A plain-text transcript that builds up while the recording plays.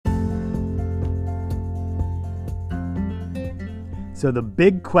So the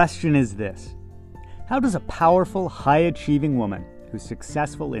big question is this: how does a powerful, high-achieving woman who's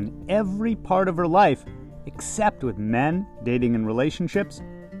successful in every part of her life, except with men, dating, and relationships,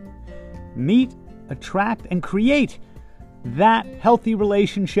 meet, attract, and create that healthy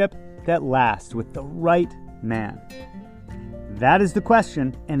relationship that lasts with the right man? That is the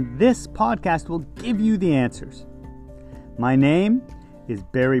question, and this podcast will give you the answers. My name is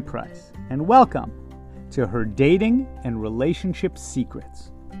Barry Price, and welcome to Her Dating and Relationship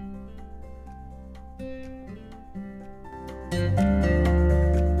Secrets.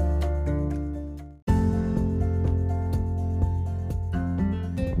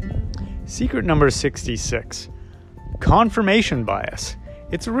 Secret number 66, confirmation bias.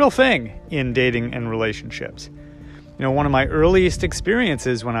 It's a real thing in dating and relationships. You know, one of my earliest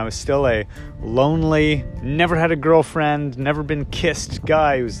experiences when I was still a lonely, never had a girlfriend, never been kissed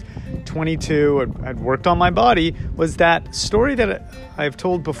guy who's 22, I'd worked on my body, was that story that I've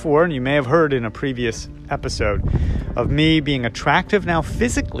told before, and you may have heard in a previous episode, of me being attractive now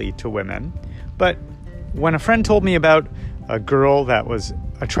physically to women. But when a friend told me about a girl that was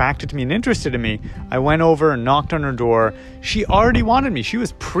attracted to me and interested in me, I went over and knocked on her door. She already wanted me. She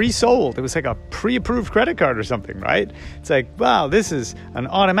was pre-sold. It was like a pre-approved credit card or something, right? It's like, wow, this is an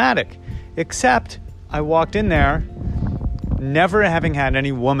automatic. Except I walked in there never having had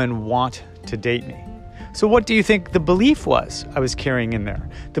any woman want to date me. So what do you think the belief was I was carrying in there?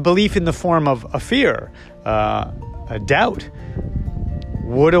 The belief in the form of a fear, a doubt.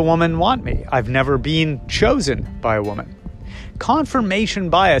 Would a woman want me? I've never been chosen by a woman. Confirmation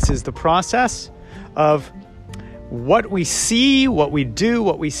bias is the process of what we see, what we do,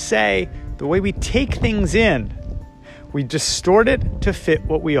 what we say, the way we take things in. We distort it to fit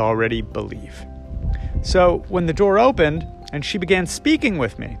what we already believe. So when the door opened and she began speaking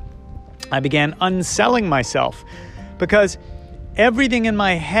with me, I began unselling myself because everything in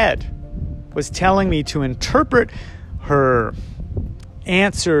my head was telling me to interpret her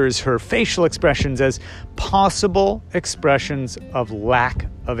answers, her facial expressions, as possible expressions of lack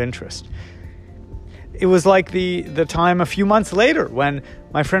of interest. It was like the time a few months later when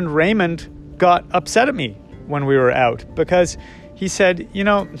my friend Raymond got upset at me when we were out because he said, you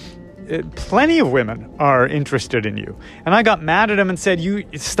know, plenty of women are interested in you. And I got mad at him and said, you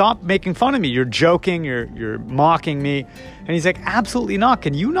stop making fun of me. You're joking. You're mocking me. And he's like, absolutely not.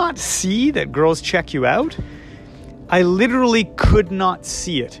 Can you not see that girls check you out? I literally could not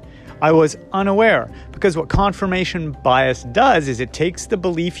see it. I was unaware because what confirmation bias does is it takes the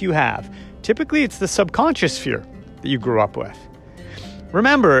belief you have. Typically, it's the subconscious fear that you grew up with.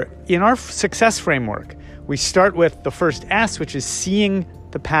 Remember, in our success framework, we start with the first S, which is seeing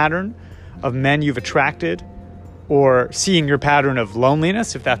the pattern of men you've attracted, or seeing your pattern of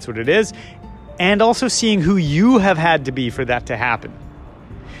loneliness, if that's what it is, and also seeing who you have had to be for that to happen.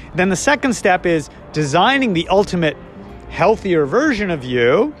 Then the second step is designing the ultimate healthier version of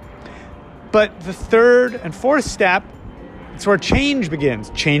you. But the third and fourth step, it's where change begins.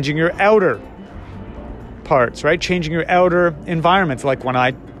 Changing your outer parts, right? Changing your outer environments, like when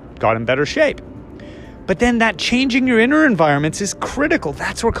I got in better shape. But then that changing your inner environments is critical.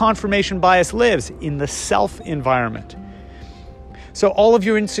 That's where confirmation bias lives, in the self-environment. So all of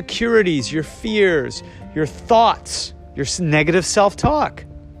your insecurities, your fears, your thoughts, your negative self-talk,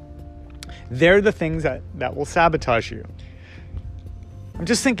 they're the things that will sabotage you. I'm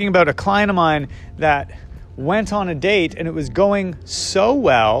just thinking about a client of mine that went on a date and it was going so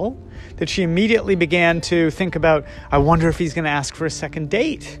well that she immediately began to think about, I wonder if he's going to ask for a second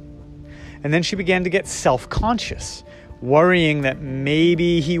date. And then she began to get self-conscious, worrying that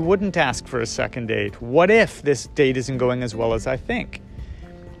maybe he wouldn't ask for a second date. What if this date isn't going as well as I think?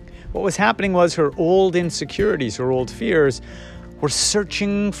 What was happening was her old insecurities, her old fears, we're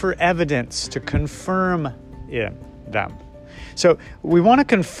searching for evidence to confirm them. So we want to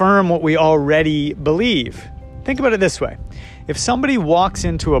confirm what we already believe. Think about it this way. If somebody walks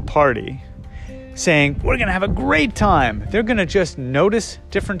into a party saying, we're going to have a great time, they're going to just notice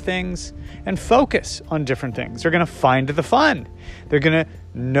different things and focus on different things. They're going to find the fun. They're going to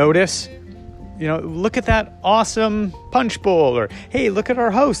notice, look at that awesome punch bowl, or, hey, look at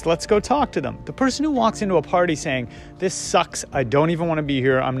our host, let's go talk to them. The person who walks into a party saying, this sucks, I don't even want to be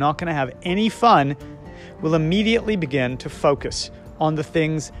here, I'm not going to have any fun, will immediately begin to focus on the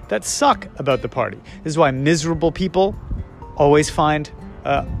things that suck about the party. This is why miserable people always find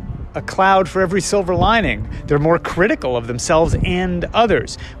a cloud for every silver lining. They're more critical of themselves and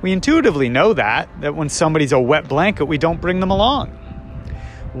others. We intuitively know that when somebody's a wet blanket, we don't bring them along.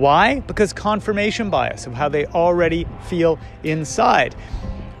 Why? Because confirmation bias of how they already feel inside.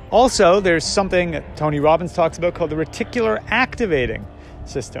 Also, there's something that Tony Robbins talks about called the reticular activating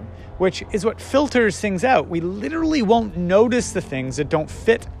system, which is what filters things out. We literally won't notice the things that don't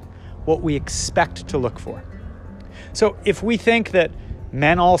fit what we expect to look for. So if we think that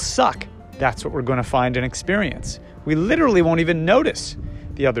men all suck, that's what we're going to find and experience. We literally won't even notice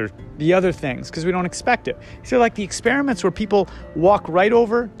the other things because we don't expect it. So like the experiments where people walk right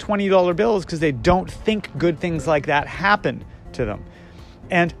over $20 bills because they don't think good things like that happen to them.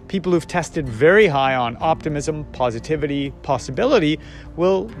 And people who've tested very high on optimism, positivity, possibility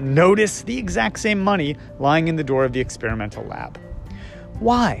will notice the exact same money lying in the door of the experimental lab.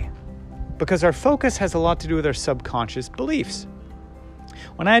 Why? Because our focus has a lot to do with our subconscious beliefs.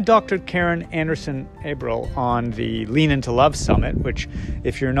 When I had Dr. Karen Anderson Abril on the Lean Into Love Summit, which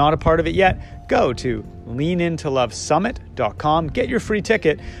if you're not a part of it yet, go to leanintolovesummit.com, get your free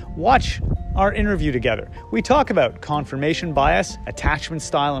ticket, watch our interview together. We talk about confirmation bias, attachment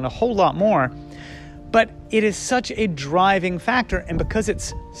style, and a whole lot more, but it is such a driving factor, and because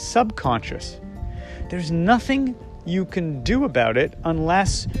it's subconscious, there's nothing you can do about it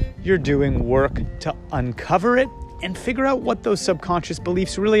unless you're doing work to uncover it and figure out what those subconscious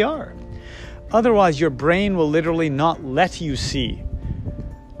beliefs really are. Otherwise, your brain will literally not let you see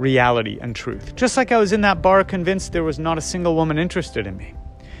reality and truth. Just like I was in that bar convinced there was not a single woman interested in me.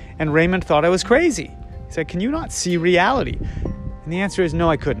 And Raymond thought I was crazy. He said, "Can you not see reality?" And the answer is no,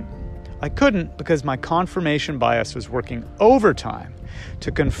 I couldn't. I couldn't because my confirmation bias was working overtime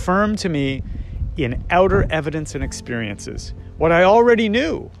to confirm to me in outer evidence and experiences what I already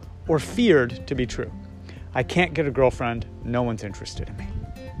knew or feared to be true. I can't get a girlfriend. No one's interested in me.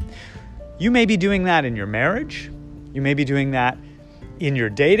 You may be doing that in your marriage. You may be doing that in your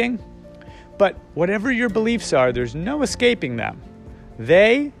dating. But whatever your beliefs are, there's no escaping them.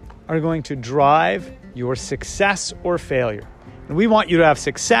 They are going to drive your success or failure. And we want you to have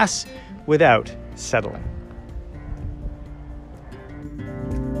success without settling.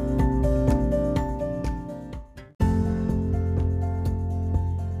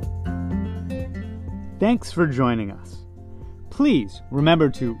 Thanks for joining us. Please remember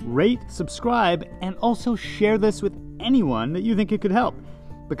to rate, subscribe, and also share this with anyone that you think it could help,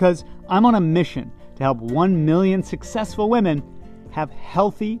 because I'm on a mission to help 1 million successful women have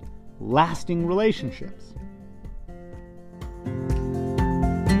healthy, lasting relationships.